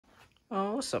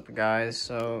Oh, what's up, guys?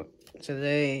 So,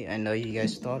 today, I know you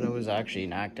guys thought I was actually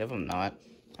inactive. I'm not.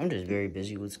 I'm just very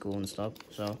busy with school and stuff.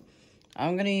 So,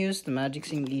 I'm gonna use the Magic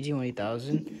Sing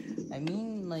EG1000. I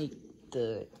mean, like,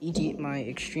 my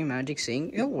Xtreme Magic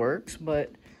Sing. It works,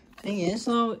 but thing is,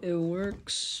 though, it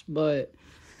works, but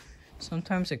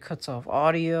sometimes it cuts off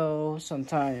audio.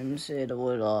 Sometimes it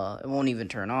won't even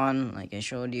turn on, like I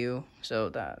showed you. So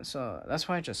that's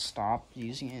why I just stopped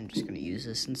using it. I'm just gonna use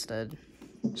this instead.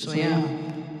 So yeah,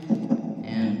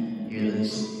 and hear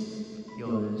this.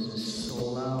 Yo, this is so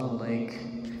loud. Like,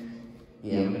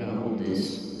 yeah, I'm gonna hold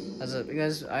this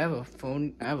because I have a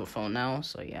phone. I have a phone now,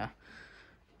 so yeah.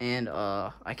 And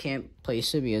I can't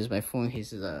place it because my phone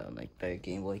case is like the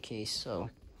Game Boy case. So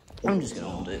I'm just gonna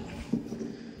hold it.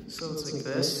 So it's like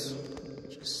this.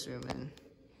 Just zoom in.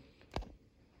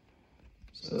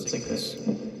 So it's like this.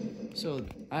 So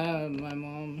my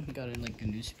mom got like a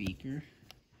new speaker.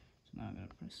 Now I'm gonna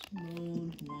press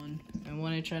mode 1, and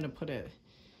when I try to put it,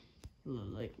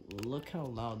 like, look how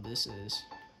loud this is.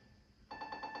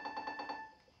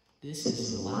 This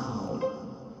is loud.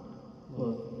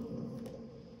 Look.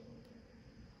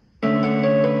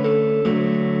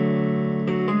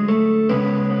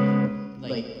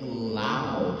 Like,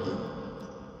 loud.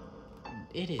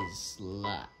 It is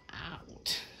loud.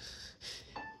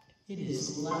 It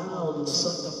is loud. So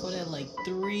I have to put it like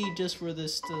 3 just for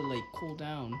this to like cool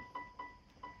down.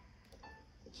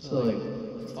 So like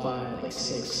 5, like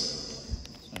 6.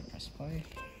 So I press play.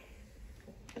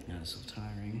 Now it's so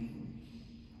tiring.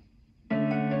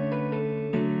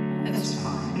 That's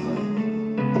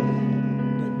fine,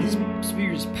 but this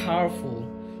speaker is powerful.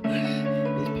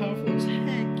 It's powerful as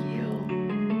heck, yo.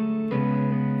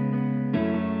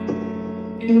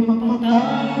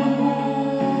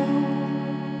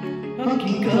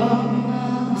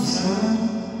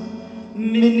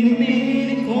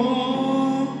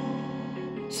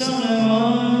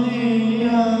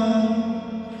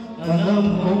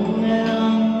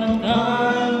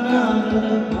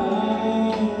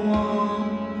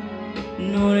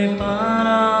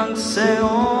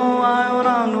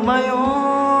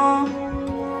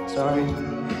 Sorry.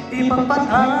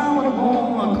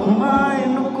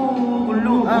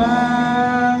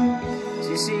 So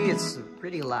you see, it's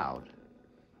pretty loud.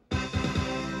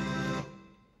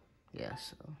 Yeah,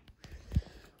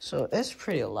 so it's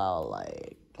pretty loud,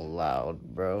 like loud,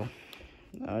 bro.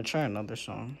 I'll try another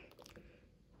song.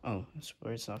 Oh, it's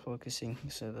where it's not focusing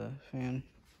instead of the fan.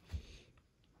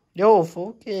 Yo,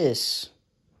 focus.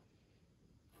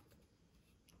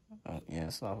 Oh, yeah,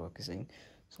 it's not focusing.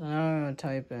 So now I'm gonna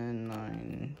type in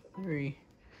 9.3.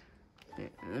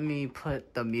 Let me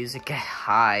put the music at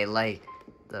high, like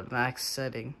the max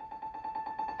setting.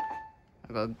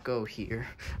 I'm gonna go here.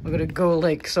 I'm gonna go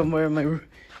like somewhere in my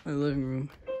living room.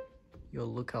 Yo,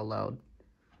 look how loud.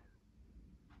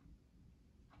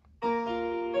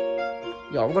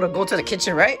 Yo, I'm gonna go to the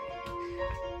kitchen, right?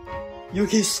 You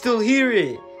can still hear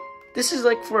it. This is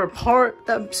like for a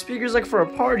that speaker's like for a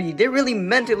party. They really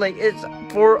meant it like it's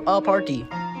for a party. It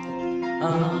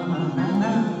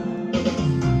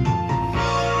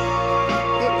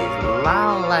is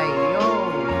loud, like, yo.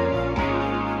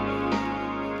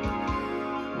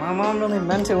 My mom really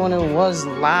meant it when it was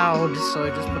loud, so I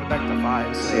just put it back to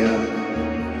 5, so yeah.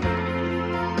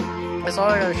 That's all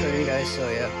I gotta show you guys, so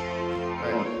yeah.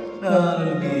 Alright.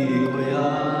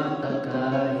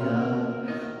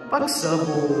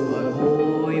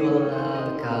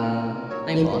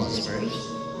 Let me pause this first.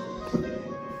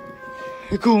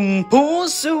 Let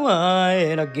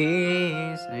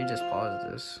me just pause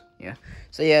this. Yeah.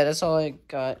 So yeah, that's all I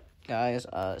got, guys.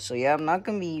 So yeah, I'm not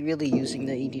gonna be really using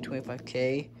the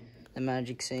ED25K, the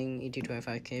Magic Sing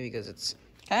ED25K, because it's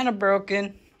kind of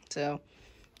broken. So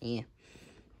yeah,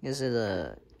 this is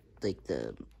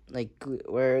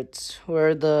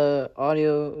where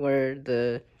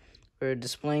we're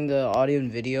displaying the audio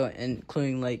and video,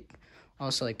 including like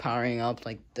also like powering up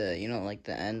like the like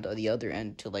the end or the other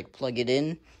end to like plug it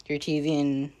in to your TV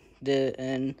and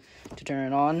to turn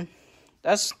it on.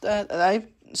 That's that. I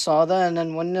saw that, and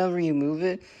then whenever you move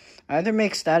it, either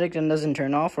makes static and doesn't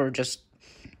turn off, or just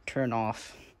turn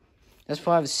off. That's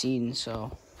what I've seen.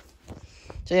 So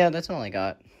yeah, that's all I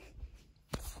got.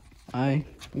 Bye.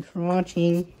 Thanks for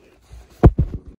watching.